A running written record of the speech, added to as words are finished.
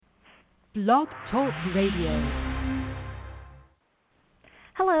Blog Talk Radio.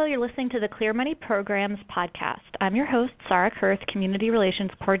 Hello, you're listening to the Clear Money Programs podcast. I'm your host, Sarah Kurth, Community Relations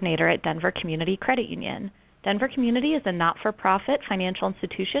Coordinator at Denver Community Credit Union. Denver Community is a not-for-profit financial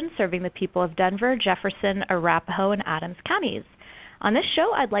institution serving the people of Denver, Jefferson, Arapahoe, and Adams counties. On this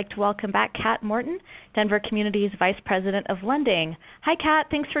show, I'd like to welcome back Katrina Morton, Denver Community's Vice President of Lending. Hi, Kat.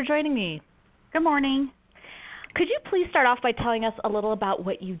 Thanks for joining me. Good morning. Could you please start off by telling us a little about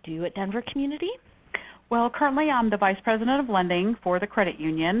what you do at Denver Community? Well, currently I'm the Vice President of Lending for the credit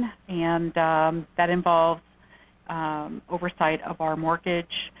union, and that involves oversight of our mortgage,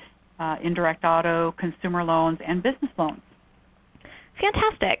 indirect auto, consumer loans, and business loans.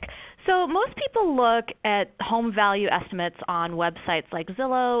 Fantastic. So most people look at home value estimates on websites like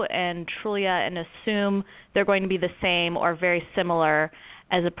Zillow and Trulia and assume they're going to be the same or very similar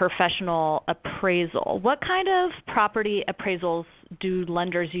as a professional appraisal. What kind of property appraisals do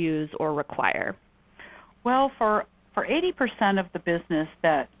lenders use or require? Well, for 80% of the business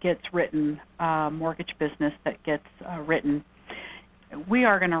that gets written, mortgage business that gets written, we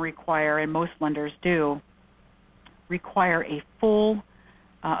are going to require, and most lenders do, require a full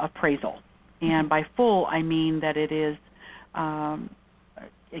appraisal. And by full, I mean that it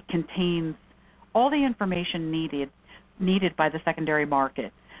contains all the information needed by the secondary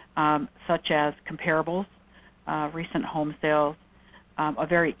market, such as comparables, recent home sales, a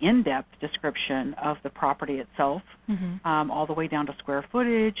very in-depth description of the property itself, all the way down to square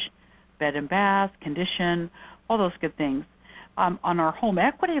footage, bed and bath, condition, all those good things. On our home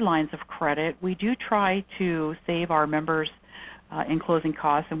equity lines of credit, we do try to save our members in closing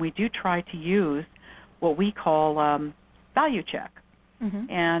costs, and we do try to use what we call value check.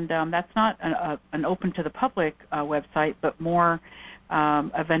 And that's not an open to the public website, but more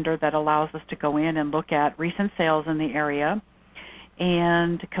a vendor that allows us to go in and look at recent sales in the area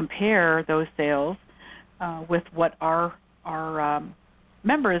and compare those sales with what our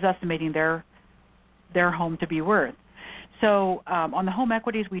member is estimating their home to be worth. So on the home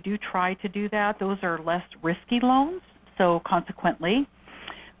equities, we do try to do that. Those are less risky loans, so consequently,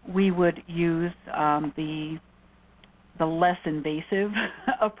 we would use the less invasive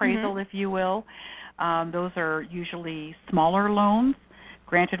appraisal, if you will. Those are usually smaller loans.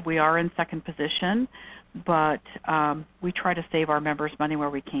 Granted, we are in second position, but we try to save our members money where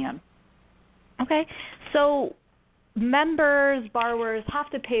we can. Okay. So members, borrowers have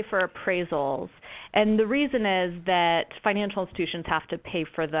to pay for appraisals, and the reason is that financial institutions have to pay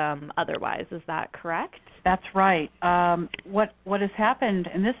for them otherwise. Is that correct? That's right. What has happened,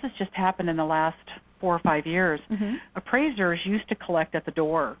 and this has just happened in the last 4 or 5 years, appraisers used to collect at the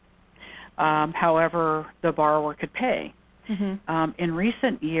door, however the borrower could pay. In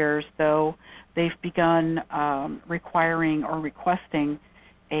recent years, though, they've begun requiring or requesting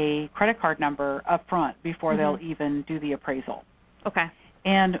a credit card number up front before they'll even do the appraisal. Okay.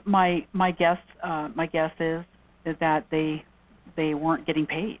 And my guess is that they weren't getting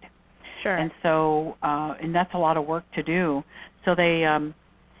paid. Sure. And so and that's a lot of work to do. So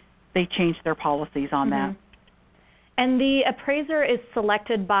they changed their policies on that. And the appraiser is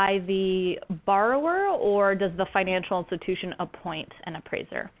selected by the borrower, or does the financial institution appoint an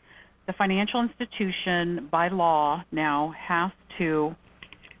appraiser? The financial institution, by law now, has to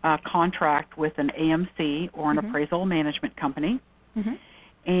contract with an AMC or an appraisal management company.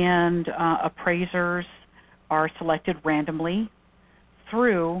 And appraisers are selected randomly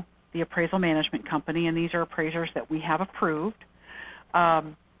through the appraisal management company, and these are appraisers that we have approved.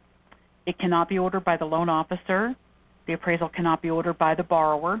 It cannot be ordered by the loan officer. The appraisal cannot be ordered by the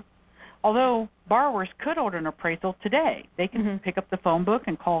borrower, although borrowers could order an appraisal today. They can pick up the phone book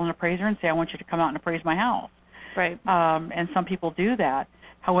and call an appraiser and say, I want you to come out and appraise my house. Right. And some people do that.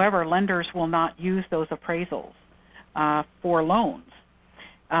 However, lenders will not use those appraisals for loans.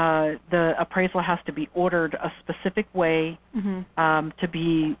 The appraisal has to be ordered a specific way to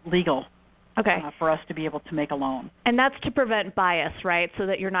be legal. Okay. For us to be able to make a loan. And that's to prevent bias, right? So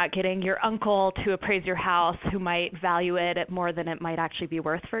that you're not getting your uncle to appraise your house who might value it at more than it might actually be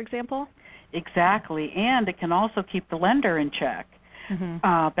worth, for example? Exactly. And it can also keep the lender in check.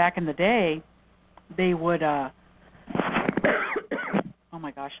 Back in the day, they would, oh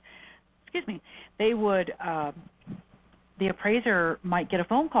my gosh, excuse me, they would, the appraiser might get a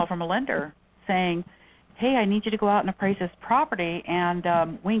phone call from a lender saying, hey, I need you to go out and appraise this property, and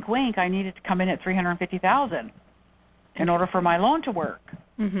wink, wink, I need it to come in at $350,000 in order for my loan to work.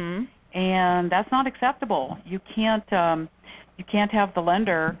 And that's not acceptable. You can't have the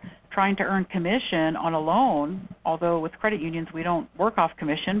lender trying to earn commission on a loan, although with credit unions we don't work off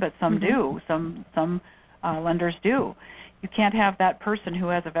commission, but some do. Some lenders do. you can't have that person who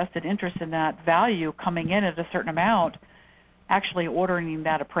has a vested interest in that value coming in at a certain amount actually ordering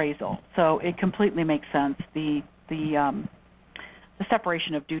that appraisal. So it completely makes sense, the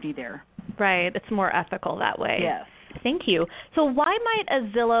separation of duty there. Right. It's more ethical that way. Yes. Thank you. So why might a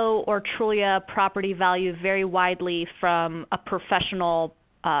Zillow or Trulia property value vary widely from a professional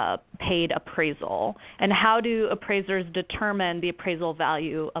paid appraisal? And how do appraisers determine the appraisal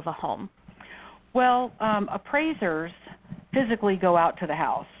value of a home? Well, appraisers physically go out to the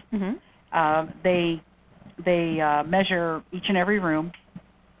house. Mm-hmm. They measure each and every room.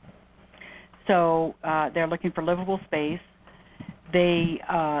 So they're looking for livable space. They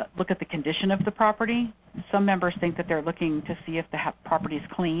look at the condition of the property. Some members think that they're looking to see if the property is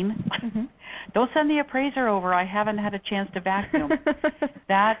clean. Mm-hmm. Don't send the appraiser over. I haven't had a chance to vacuum.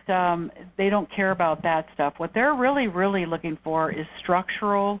 They don't care about that stuff. What they're really, really looking for is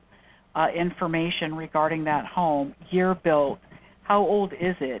structural information regarding that home. Year built. How old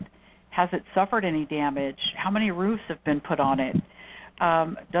is it? Has it suffered any damage? How many roofs have been put on it?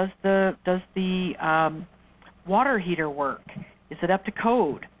 Does the water heater work? Is it up to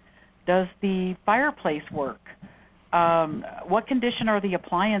code? Does the fireplace work? What condition are the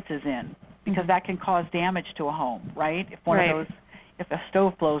appliances in? Because that can cause damage to a home, right? If if a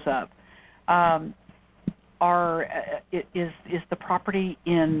stove blows up, is the property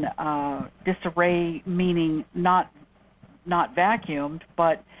in disarray? Meaning not vacuumed,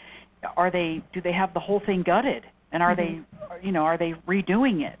 but do they have the whole thing gutted? And are they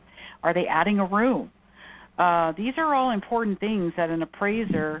redoing it? Are they adding a room? These are all important things that an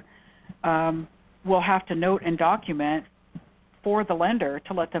appraiser will have to note and document for the lender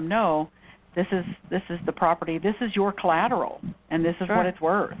to let them know this is the property, this is your collateral, and this is what it's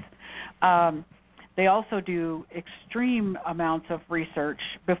worth. They also do extreme amounts of research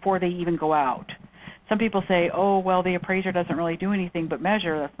before they even go out. Some people say, oh, well, the appraiser doesn't really do anything but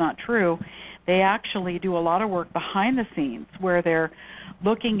measure. That's not true. They actually do a lot of work behind the scenes where they're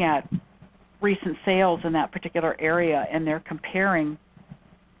looking at recent sales in that particular area, and they're comparing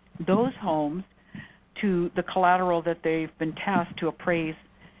those homes to the collateral that they've been tasked to appraise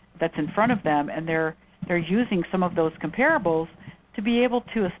that's in front of them, and they're using some of those comparables to be able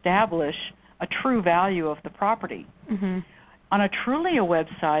to establish a true value of the property. Mm-hmm. On a Trulia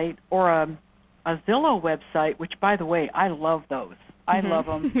website or a Zillow website, which, by the way, I love those. I love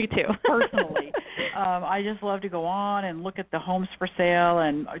them. Me too. Personally. I just love to go on and look at the homes for sale,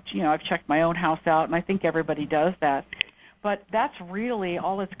 and I've checked my own house out, and I think everybody does that. But that's really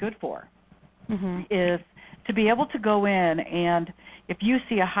all it's good for, is to be able to go in, and if you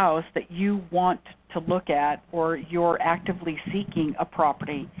see a house that you want to look at or you're actively seeking a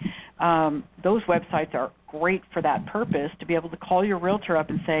property, those websites are great for that purpose, to be able to call your realtor up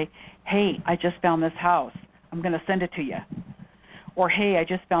and say, hey, I just found this house. I'm going to send it to you. Or, hey, I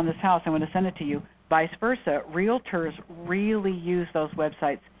just found this house. I'm going to send it to you. Vice versa. Realtors really use those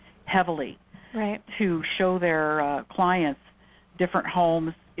websites heavily to show their clients different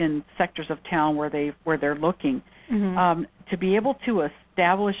homes in sectors of town where they're looking. To be able to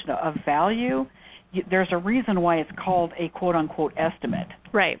establish a value, there's a reason why it's called a quote-unquote estimate.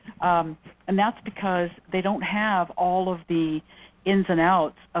 Right. And that's because they don't have all of the ins and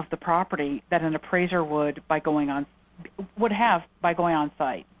outs of the property that an appraiser would have by going on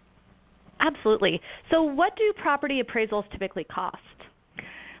site. Absolutely. So what do property appraisals typically cost?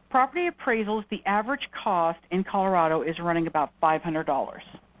 Property appraisals, the average cost in Colorado is running about $500.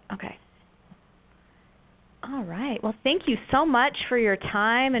 Okay. All right. Well, thank you so much for your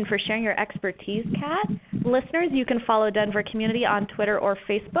time and for sharing your expertise, Kat. Listeners, you can follow Denver Community on Twitter or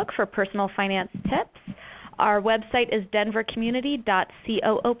Facebook for personal finance tips. Our website is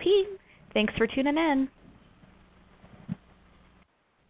denvercommunity.coop. Thanks for tuning in.